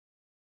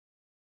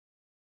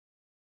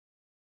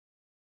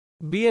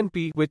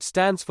BNP, which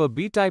stands for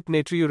B-type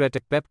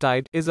natriuretic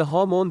peptide, is a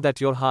hormone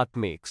that your heart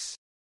makes.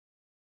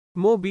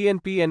 More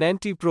BNP and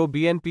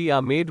nt-probnp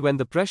are made when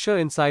the pressure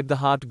inside the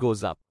heart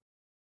goes up.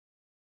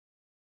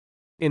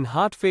 In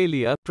heart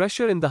failure,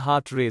 pressure in the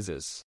heart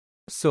raises.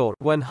 So,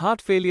 when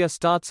heart failure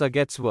starts or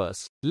gets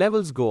worse,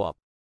 levels go up.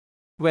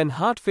 When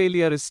heart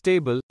failure is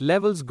stable,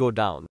 levels go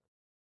down.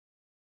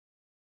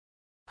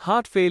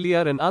 Heart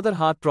failure and other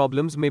heart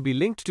problems may be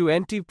linked to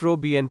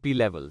nt-probnp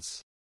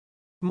levels.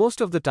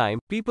 Most of the time,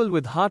 people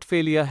with heart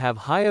failure have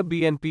higher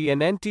BNP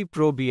and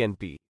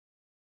nt-probnp.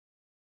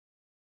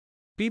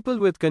 People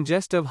with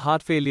congestive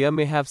heart failure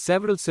may have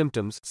several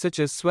symptoms, such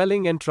as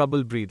swelling and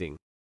trouble breathing.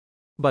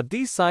 But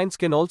these signs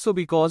can also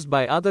be caused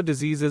by other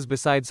diseases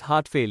besides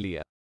heart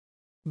failure.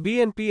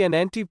 BNP and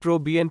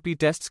nt-probnp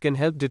tests can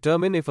help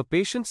determine if a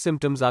patient's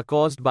symptoms are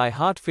caused by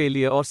heart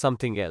failure or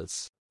something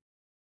else.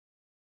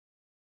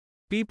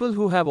 People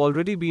who have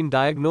already been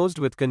diagnosed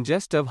with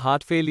congestive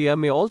heart failure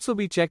may also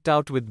be checked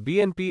out with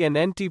BNP and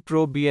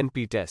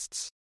nt-probnp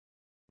tests.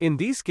 In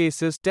these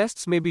cases,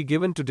 tests may be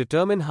given to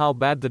determine how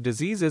bad the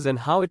disease is and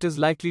how it is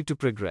likely to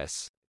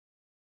progress.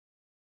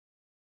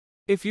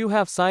 If you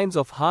have signs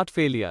of heart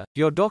failure,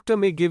 your doctor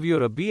may give you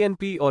a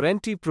BNP or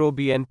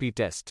nt-probnp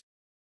test.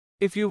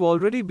 If you've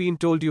already been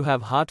told you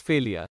have heart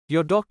failure,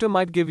 your doctor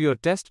might give you a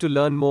test to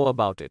learn more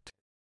about it.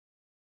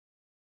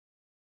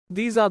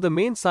 These are the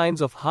main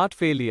signs of heart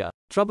failure: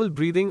 trouble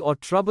breathing or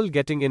trouble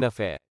getting enough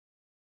air.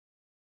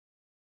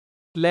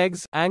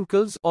 Legs,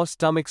 ankles, or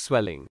stomach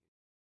swelling.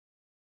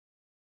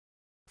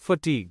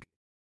 Fatigue.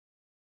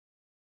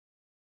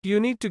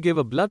 You need to give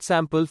a blood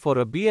sample for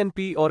a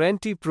BNP or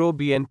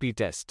nt-probnp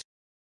test.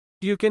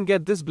 You can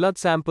get this blood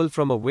sample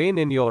from a vein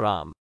in your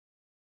arm.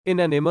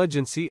 In an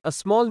emergency, a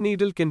small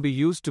needle can be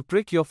used to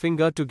prick your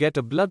finger to get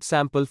a blood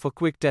sample for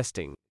quick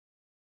testing.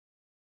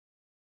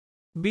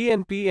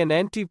 BNP and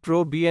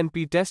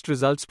nt-probnp test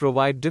results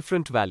provide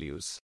different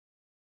values.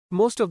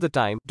 Most of the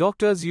time,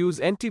 doctors use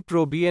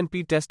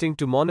nt-probnp testing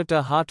to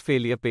monitor heart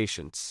failure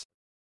patients.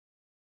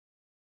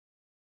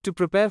 To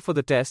prepare for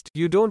the test,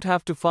 you don't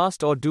have to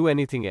fast or do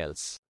anything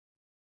else.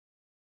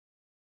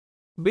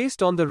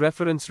 Based on the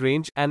reference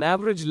range, an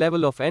average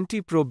level of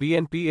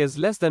nt-probnp is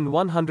less than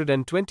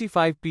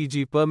 125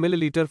 pg per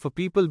milliliter for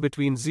people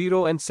between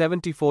 0 and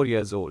 74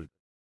 years old.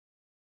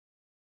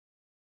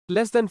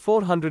 Less than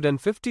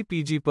 450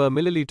 pg per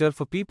milliliter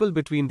for people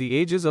between the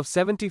ages of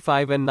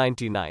 75 and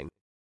 99.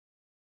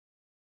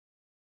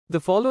 The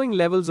following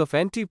levels of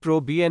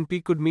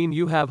nt-probnp could mean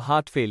you have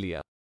heart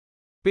failure.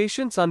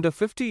 Patients under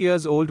 50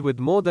 years old with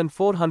more than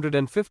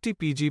 450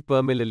 pg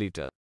per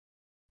milliliter.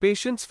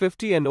 Patients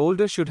 50 and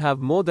older should have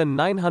more than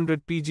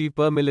 900 pg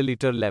per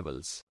milliliter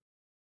levels.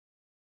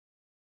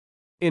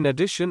 In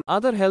addition,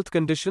 other health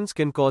conditions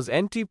can cause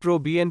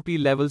nt-probnp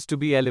levels to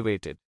be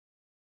elevated.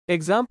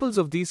 Examples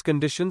of these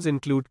conditions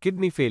include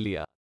kidney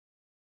failure.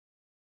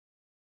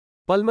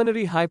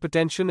 Pulmonary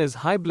hypertension is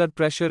high blood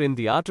pressure in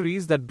the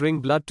arteries that bring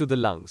blood to the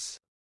lungs.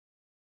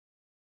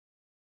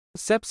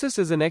 Sepsis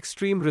is an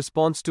extreme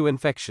response to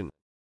infection.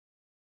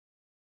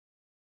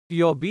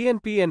 Your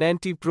BNP and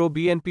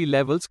nt-probnp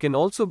levels can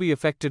also be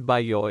affected by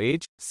your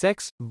age,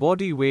 sex,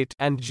 body weight,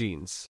 and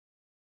genes.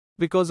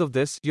 Because of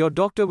this, your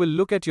doctor will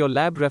look at your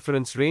lab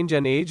reference range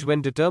and age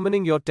when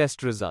determining your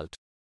test result.